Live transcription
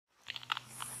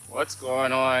What's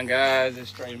going on, guys?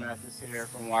 It's Trey Mathis here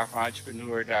from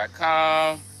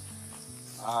WiFi-entrepreneur.com.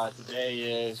 Today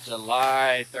is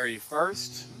July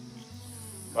 31st.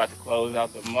 About to close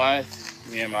out the month.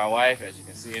 Me and my wife, as you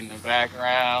can see in the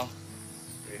background,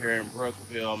 we're here in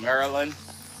Brookville, Maryland.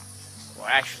 We're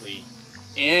actually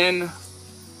in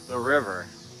the river.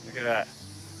 Look at that.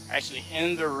 Actually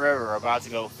in the river, about to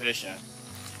go fishing.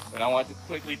 But I want to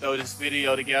quickly throw this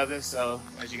video together. So,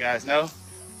 as you guys know,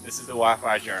 this is the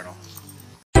Wi-Fi Journal.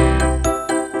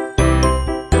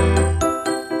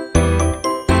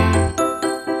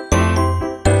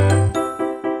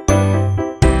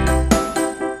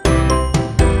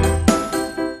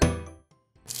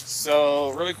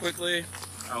 So really quickly,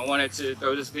 I wanted to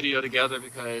throw this video together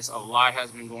because a lot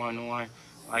has been going on.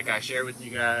 Like I shared with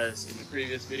you guys in the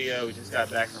previous video, we just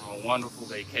got back from a wonderful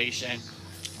vacation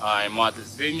in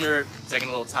Martha's Vineyard, taking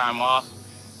a little time off.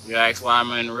 You asked why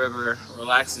I'm in the river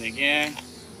relaxing again.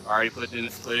 I already put in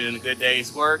a good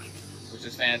day's work, which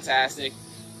is fantastic.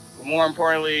 But more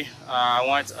importantly, I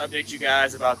wanted to update you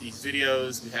guys about these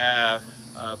videos. We have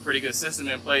a pretty good system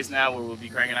in place now where we'll be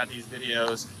cranking out these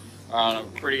videos on a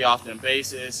pretty often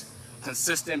basis,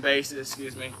 consistent basis,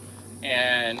 excuse me.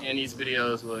 And in these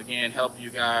videos will again help you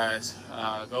guys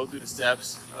go through the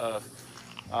steps of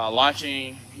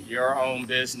launching your own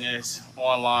business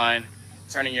online,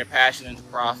 turning your passion into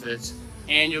profits,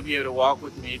 and you'll be able to walk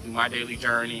with me through my daily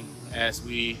journey as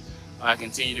we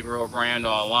continue to grow a brand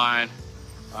online,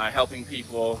 helping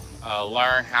people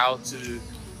learn how to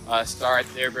start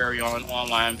their very own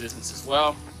online business as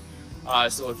well.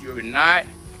 So if you're not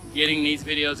getting these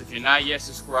videos, if you're not yet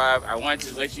subscribed, I want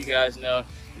to let you guys know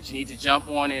that you need to jump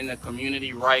on in the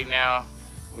community right now.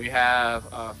 We have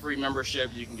a free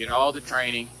membership. You can get all the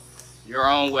training, your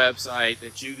own website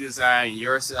that you design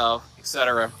yourself,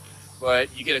 etc. But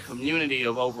you get a community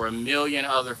of over 1 million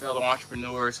other fellow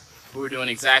entrepreneurs who are doing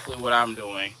exactly what I'm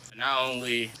doing. Not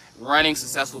only running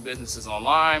successful businesses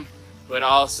online, but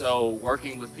also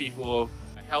working with people,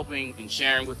 helping and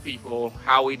sharing with people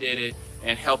how we did it,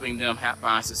 and helping them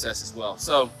find success as well.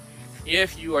 So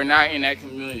if you are not in that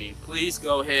community, please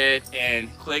go ahead and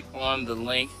click on the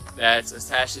link that's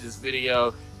attached to this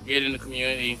video, get in the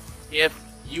community. If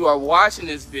you are watching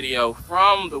this video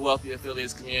from the Wealthy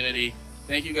Affiliates community,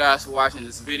 thank you guys for watching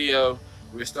this video.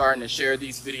 We're starting to share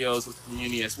these videos with the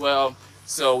community as well.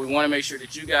 So we want to make sure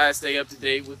that you guys stay up to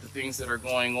date with the things that are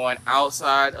going on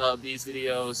outside of these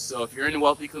videos. So if you're in the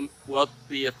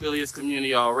Wealthy Affiliates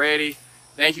community already,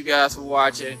 thank you guys for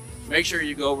watching. Make sure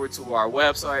you go over to our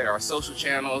website, our social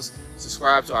channels,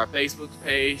 subscribe to our Facebook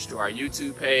page, to our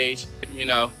YouTube page,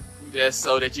 just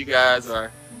so that you guys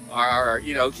are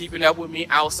keeping up with me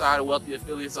outside of Wealthy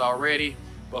Affiliates already.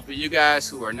 But for you guys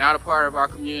who are not a part of our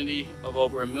community of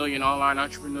over 1 million online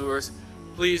entrepreneurs,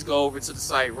 please go over to the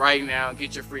site right now and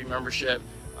get your free membership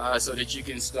so that you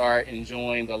can start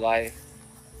enjoying the life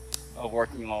of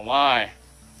working online.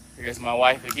 Here's my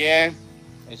wife again.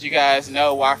 As you guys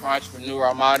know, Wi-Fi Entrepreneur,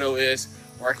 our motto is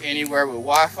work anywhere with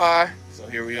Wi-Fi. So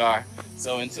here we are.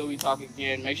 So until we talk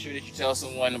again, make sure that you tell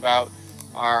someone about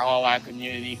our online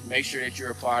community. Make sure that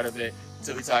you're a part of it.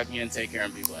 Until we talk again, take care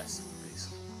and be blessed.